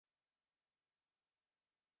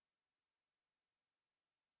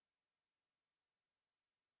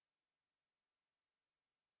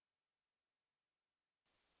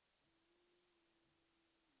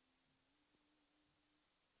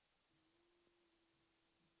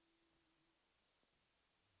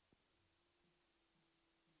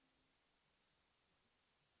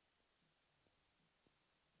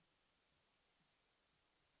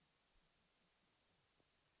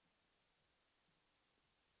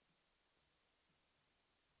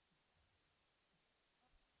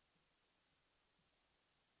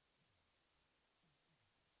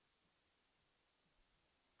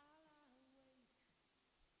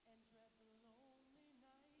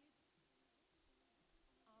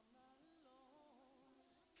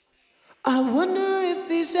I wonder if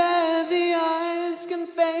these heavy eyes can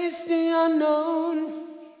face the unknown.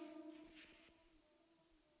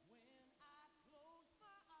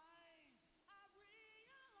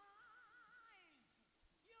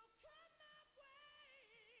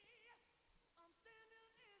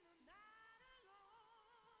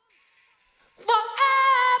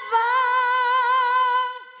 Forever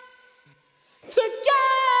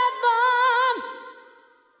together,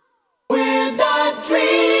 we're the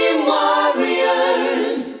dream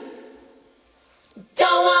warriors.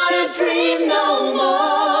 Don't wanna dream no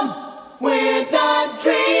more. We're the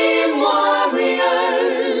dream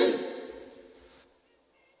warriors.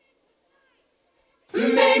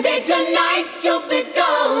 Maybe tonight you'll be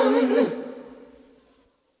gone.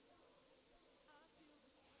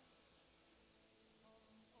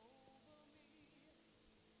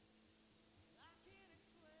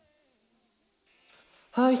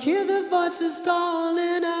 I hear the voices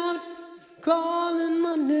calling out, calling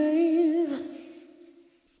my name.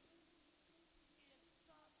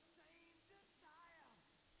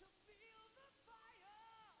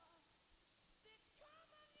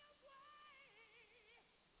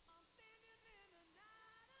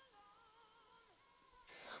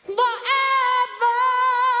 Forever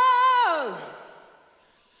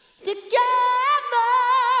together,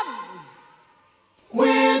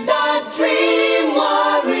 we're the dream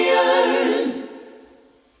warriors.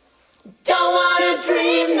 Don't wanna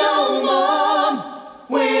dream no more.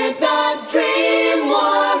 We're the dream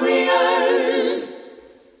warriors.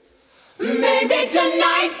 Maybe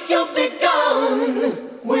tonight you'll be gone.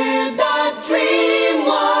 We're the dream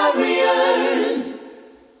warriors.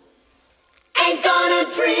 Ain't gonna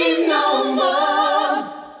dream no more.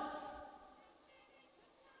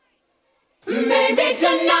 Maybe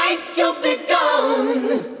tonight you'll be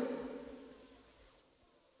gone.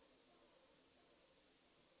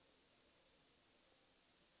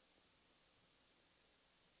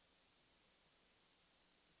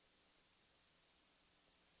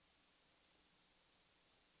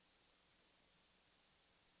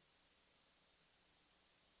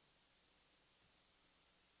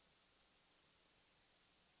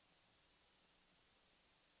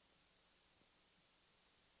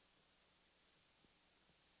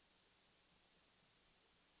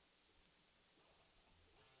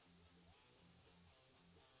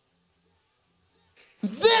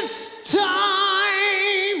 This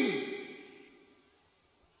time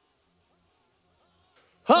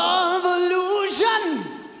of illusion,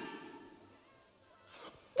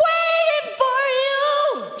 waiting for you.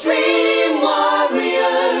 Dream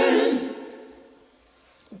warriors,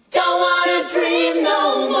 don't wanna dream no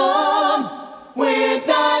more. We're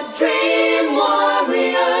the dream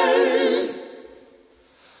warriors.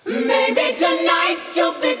 Maybe tonight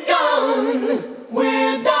you'll be gone.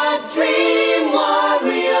 We're the dream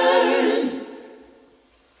warriors.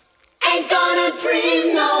 Ain't gonna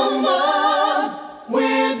dream no more.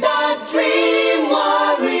 We're the dream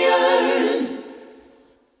warriors.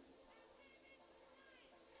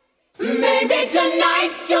 Maybe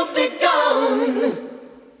tonight you'll be gone.